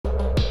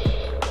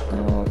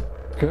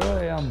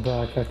Okay, I'm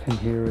back. I can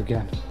hear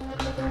again.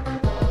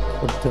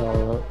 But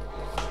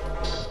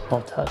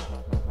not that.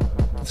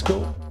 Let's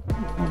go.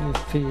 Only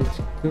feed.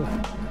 Good.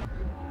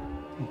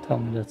 Don't tell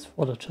me that's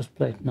what I just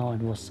played. No,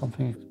 it was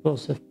something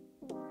explosive.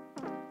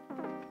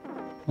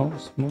 Oh,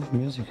 smooth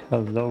music.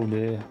 Hello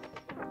there.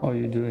 How are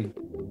you doing?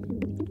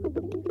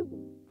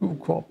 Goo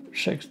Cop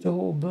shakes the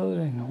whole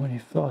building when he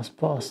flies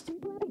past.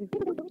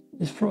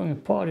 He's throwing a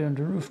party on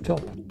the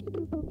rooftop.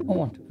 I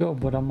want to go,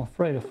 but I'm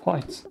afraid of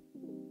heights.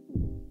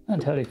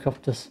 And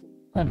helicopters.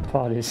 And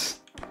parties.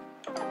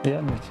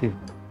 Yeah, me too.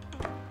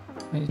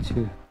 Me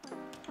too.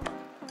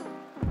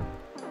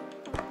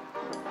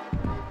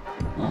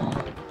 Oh.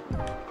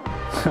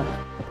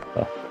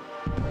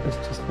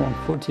 There's just one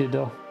foot here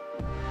though.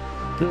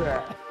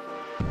 Blah.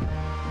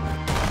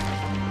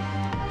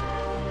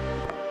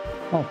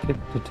 Oh,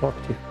 people to talk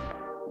to.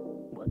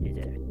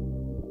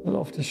 I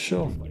love this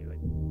show.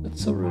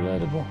 It's so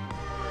relatable.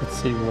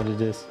 Let's see what it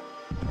is.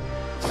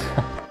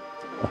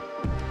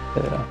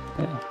 Yeah.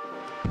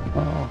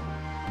 Oh.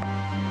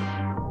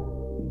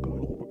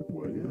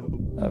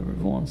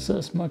 Everyone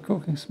says my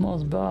cooking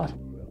smells bad.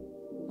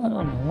 I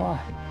don't know why.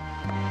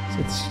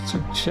 It's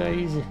too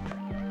cheesy.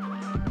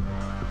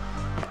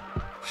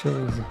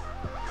 Cheesy.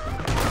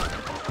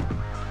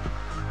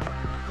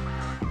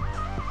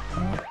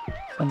 Oh,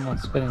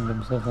 someone's getting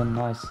themselves a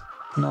nice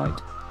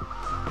night.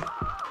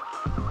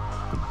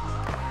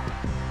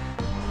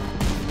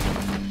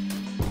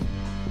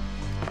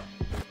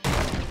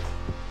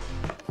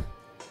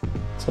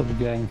 What's up,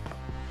 gang?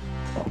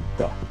 Oh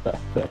god.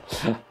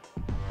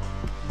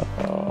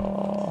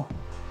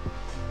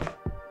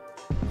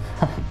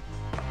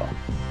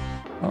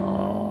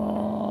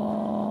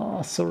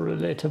 Oh, so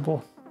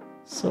relatable.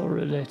 So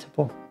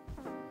relatable.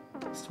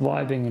 Just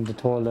vibing in the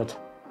toilet.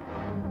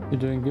 You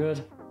doing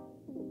good?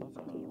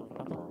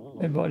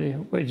 Hey buddy,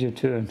 wait your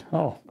turn.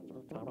 Oh.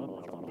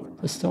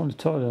 There's the only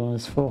toilet on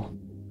this floor.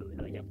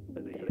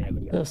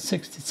 There's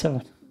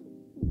 67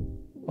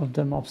 of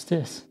them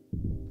upstairs.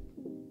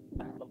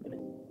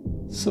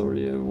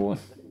 Sorry everyone.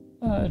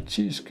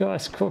 Cheese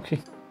guy's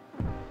cooking.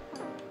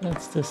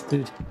 That's this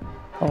dude.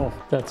 Oh,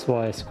 that's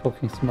why his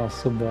cooking smells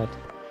so bad.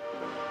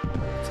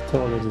 The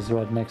toilet is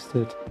right next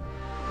to it.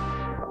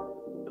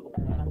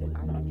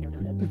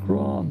 The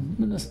crime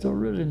minister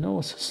really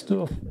knows his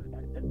stuff.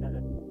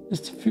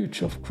 It's the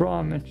future of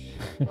crime and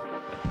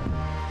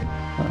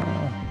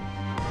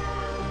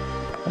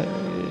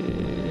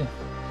hey.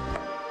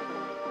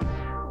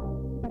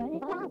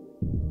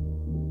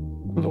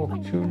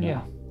 Look,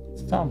 Junior,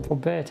 it's time for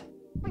bed.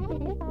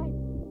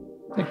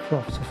 They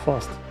crop so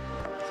fast.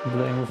 He's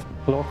playing with the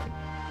clock.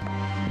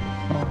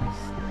 Oh,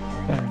 it's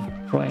kind of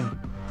brain.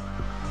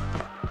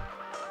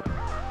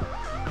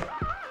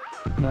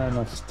 Man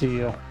of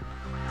Steel.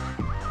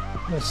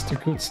 That's the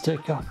good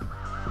sticker.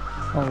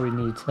 Oh, we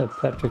need a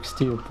Patrick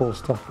Steele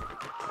poster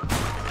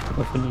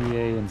with an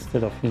EA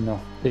instead of, you know,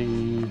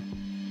 the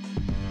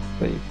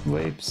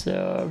vapes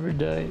every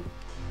day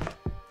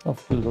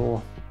of the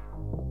law.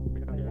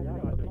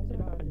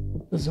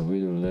 There's a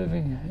widow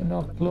living in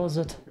our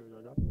closet.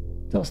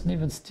 Doesn't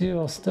even steal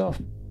our stuff.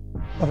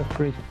 What a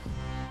freak.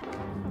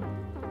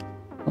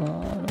 I don't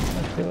want to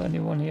kill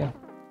anyone here.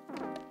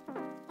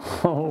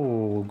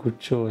 Oh, good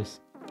choice.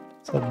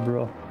 What's up,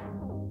 bro?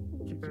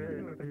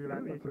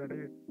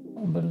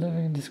 I've been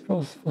living in this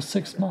closet for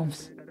 6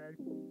 months.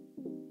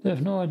 They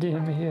have no idea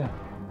I'm here.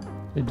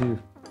 They do.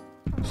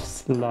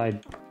 Just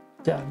slide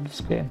down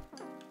this game.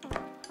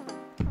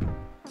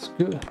 It's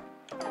good.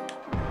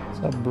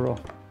 What's up, bro?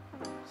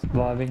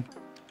 Surviving.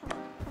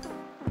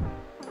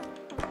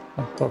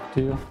 I'll talk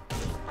to you.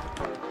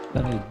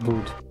 I need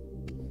boot.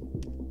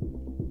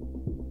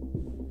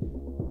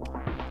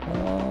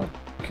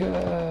 Okay.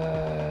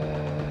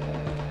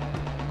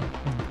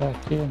 I'm back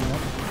here now.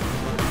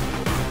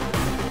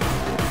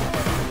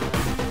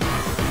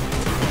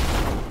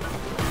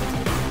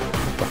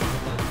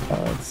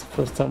 It's the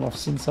first time I've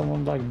seen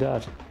someone like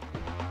that.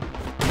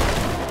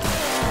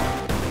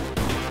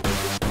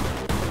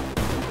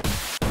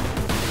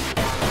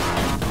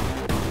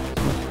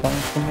 It's not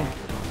coming for me.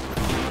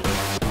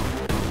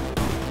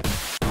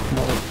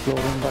 Not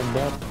exploding like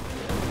that.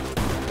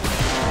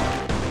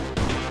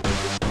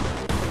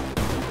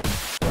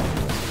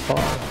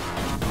 Fire.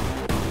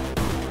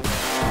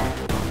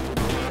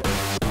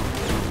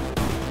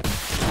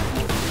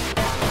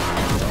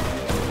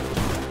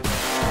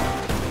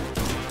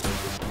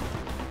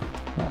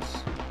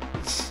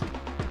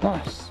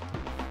 Nice.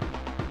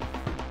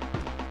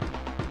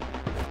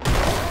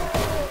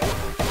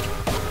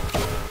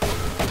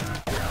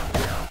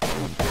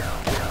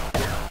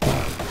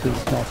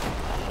 Please not.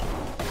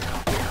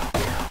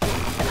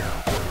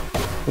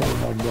 Go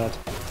like that.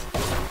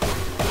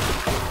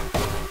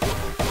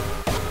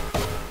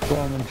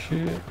 Come and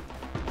shoot.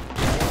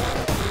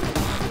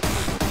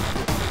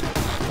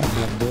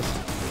 Like this.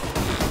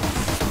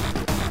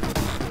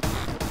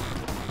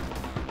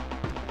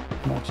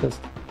 Not just.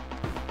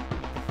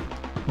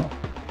 No.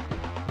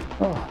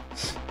 Oh.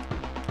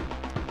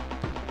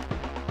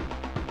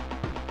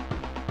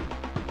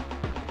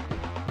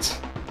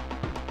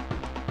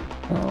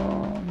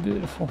 Oh,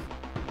 beautiful.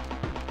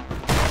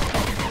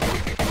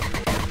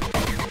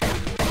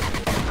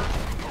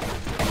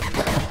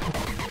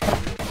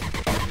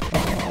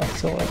 Oh, I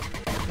saw it.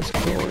 It's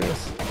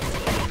glorious.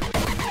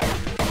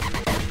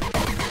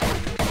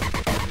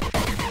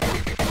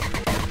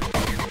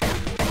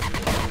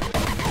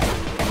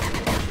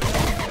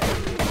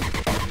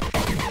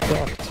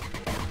 Ducked.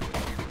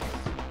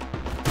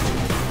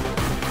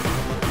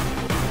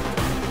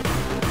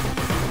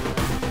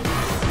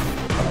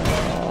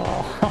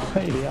 Oh,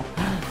 yeah.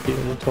 Here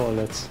are the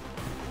toilets.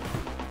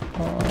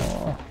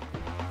 Oh.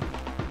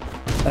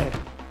 Hey.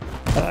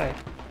 Hey.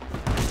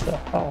 What the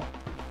hell?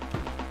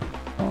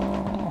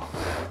 Oh.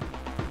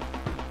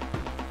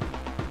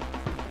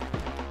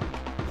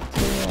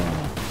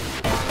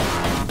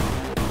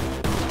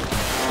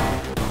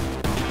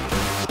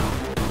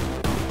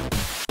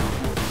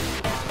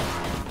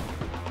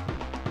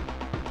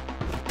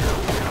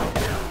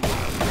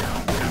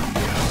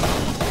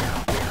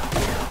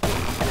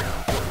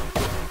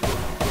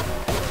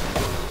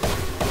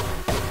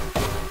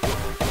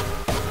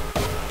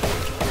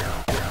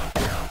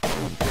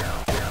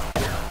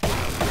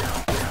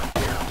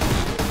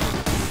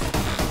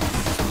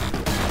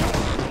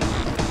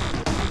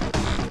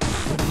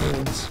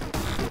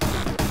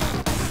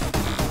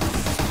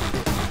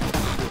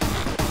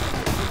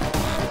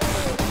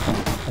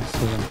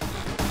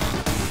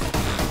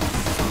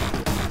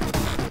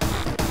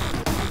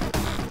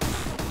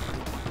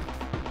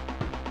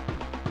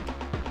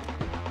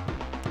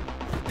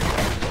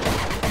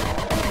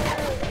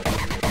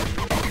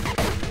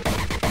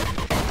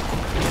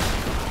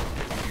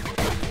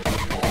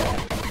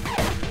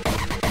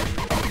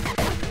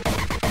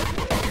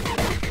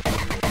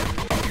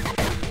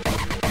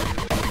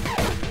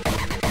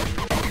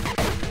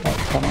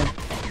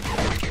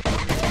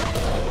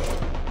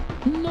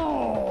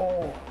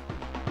 No!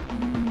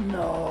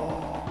 No!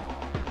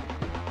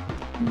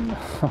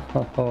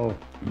 No!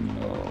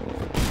 No!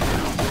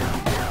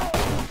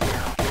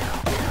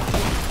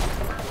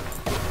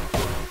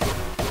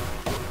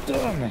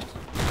 Damn it!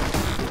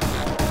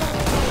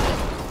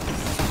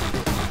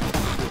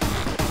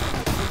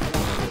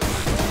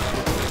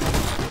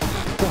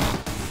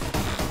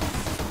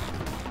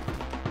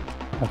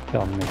 That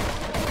got me.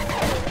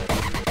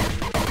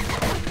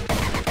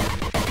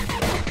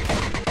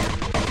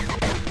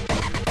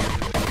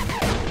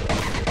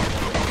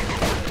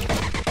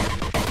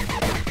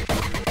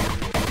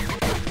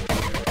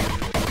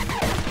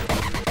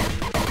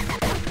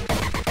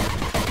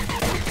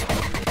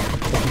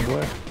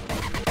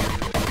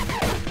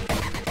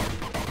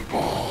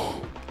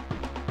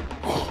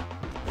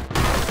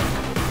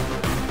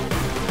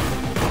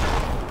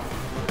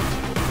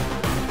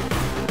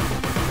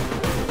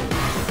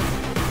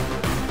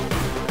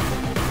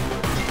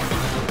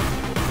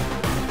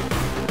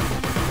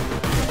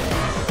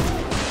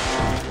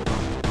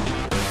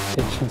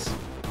 Patience.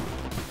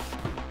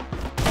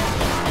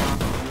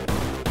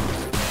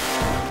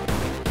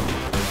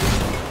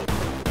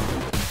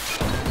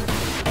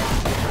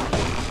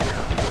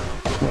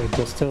 Wait,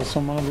 there's still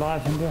someone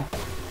alive in there?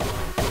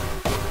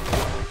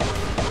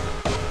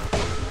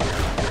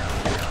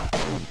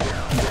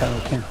 I'm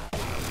panicking.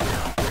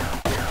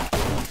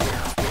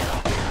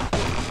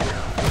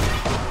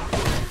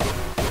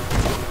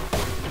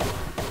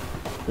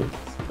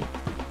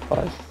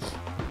 Five.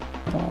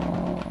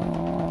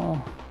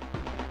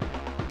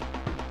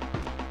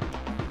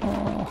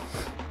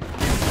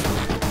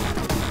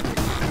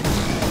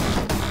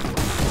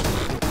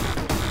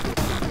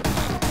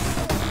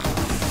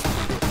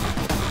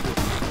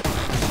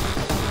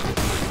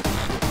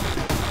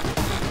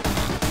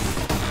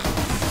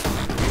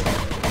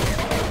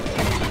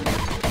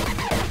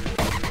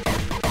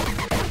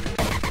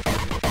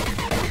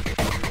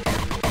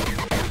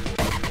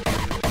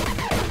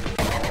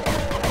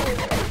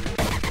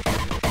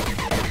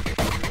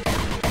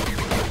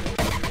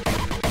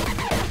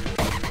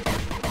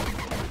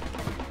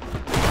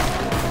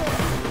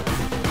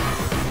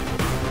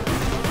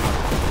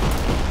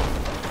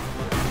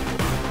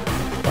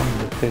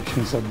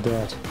 Patients are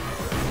dead.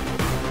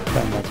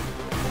 Damn it.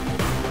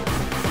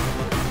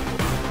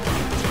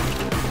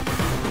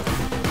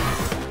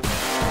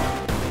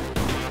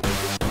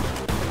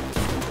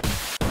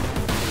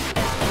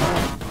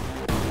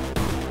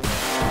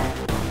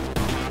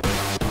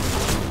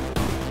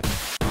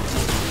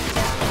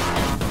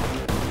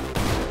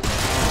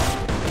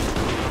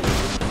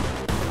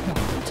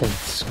 That's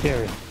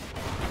scary.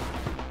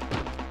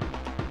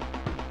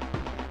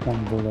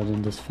 One bullet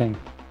in this thing.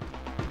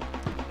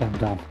 I'm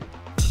done.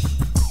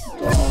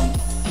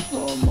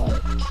 Oh my,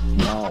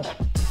 no,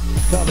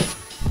 got it.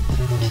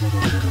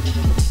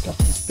 Got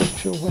this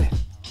picture away.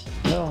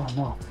 No,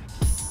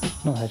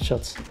 no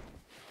headshots.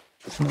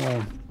 No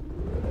aim.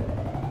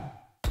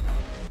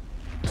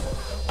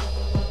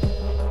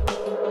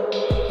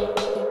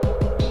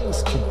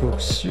 Mr.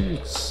 Brooks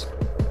suits.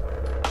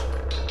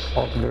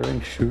 Hard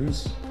wearing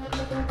shoes.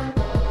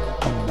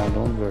 I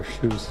don't wear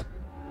shoes.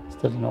 Is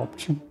that an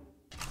option?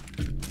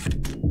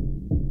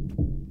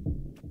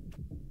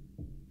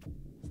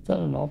 that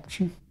an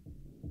option?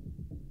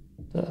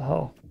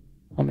 How?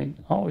 I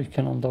mean, how you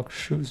can unlock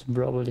shoes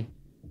probably.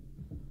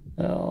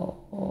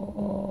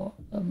 Oh,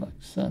 that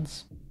makes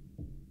sense.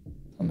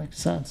 That makes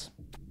sense.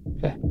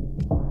 Okay.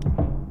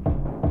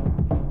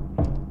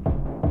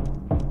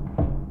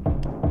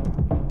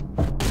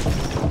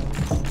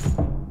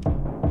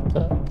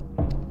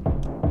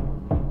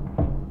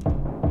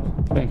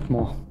 Drink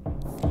more.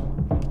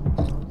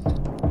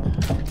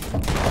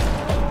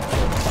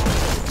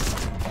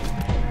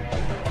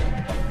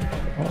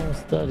 What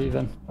was that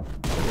even?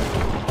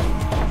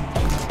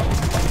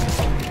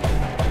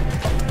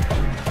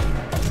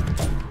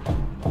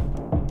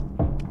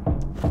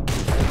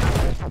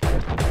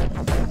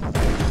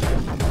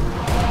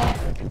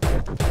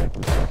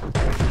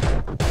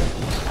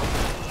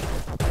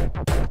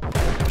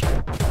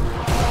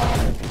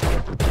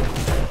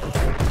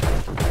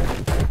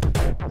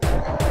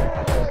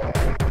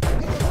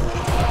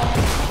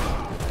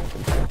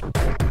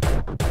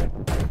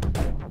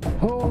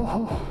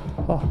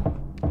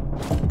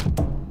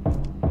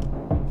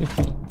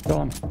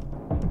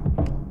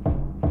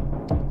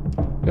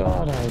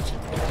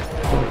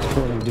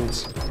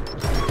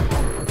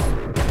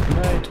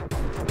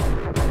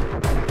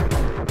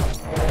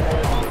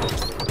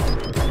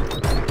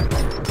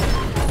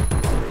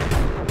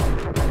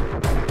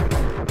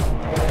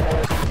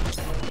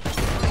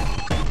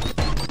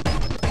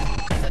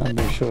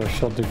 I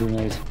shot the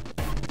grenade.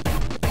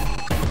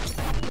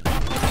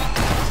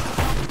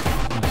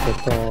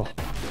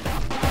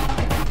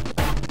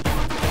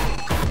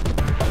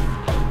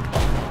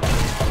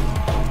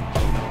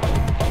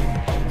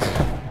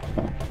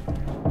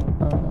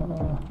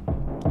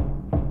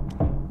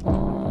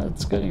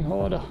 It's getting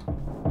harder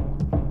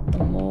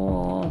and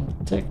more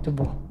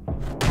undetectable.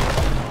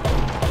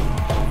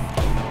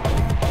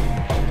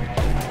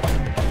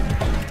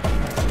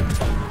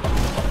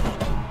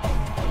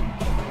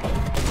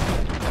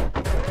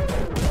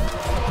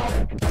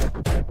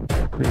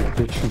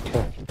 Bitch and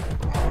kill.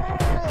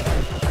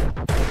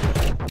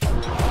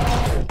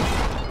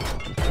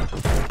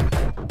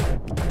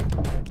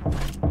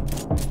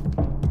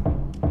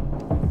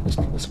 This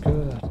looks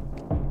good.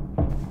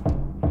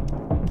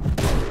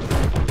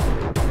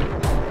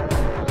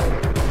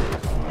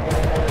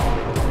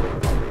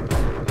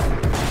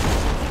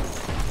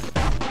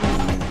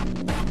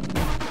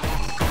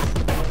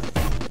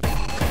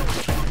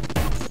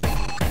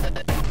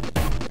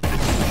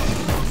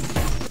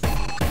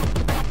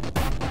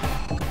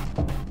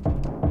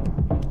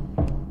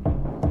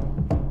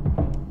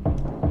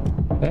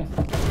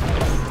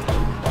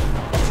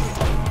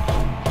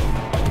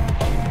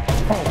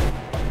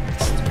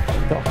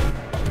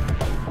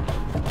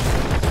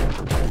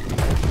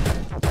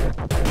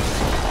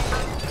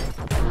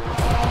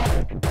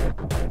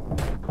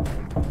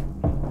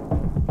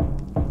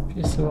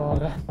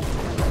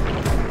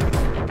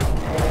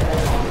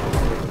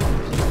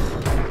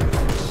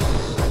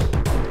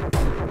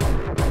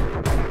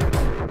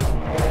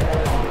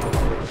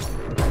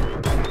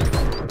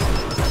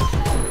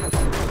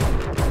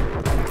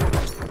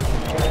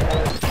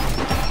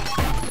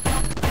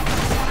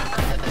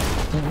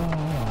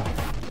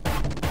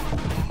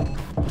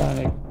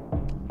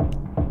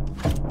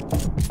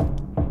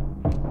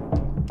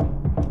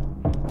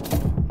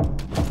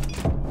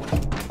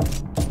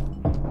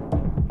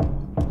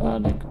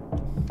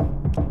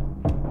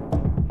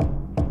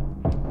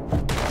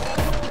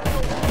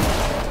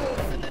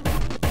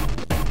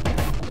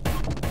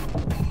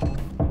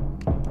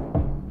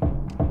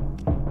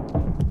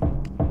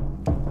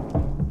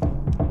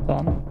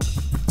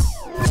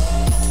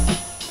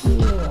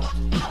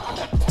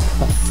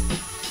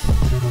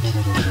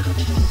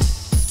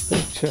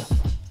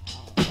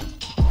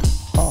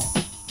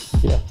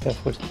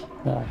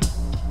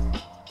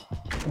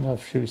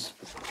 Enough shoes.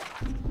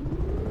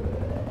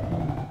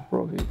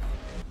 Probably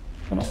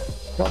gonna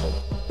cut it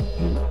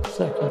in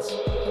seconds.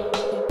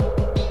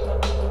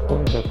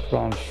 Going to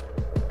crunch.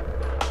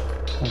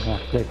 I'm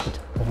gonna click it,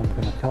 but I'm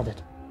gonna cut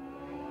it.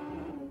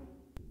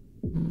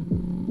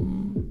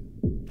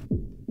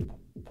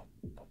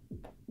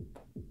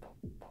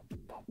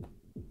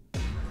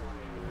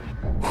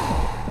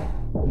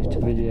 I need to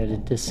video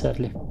edit this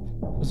sadly.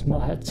 Because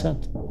my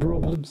headset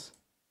problems.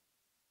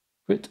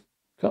 Quit.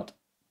 Cut.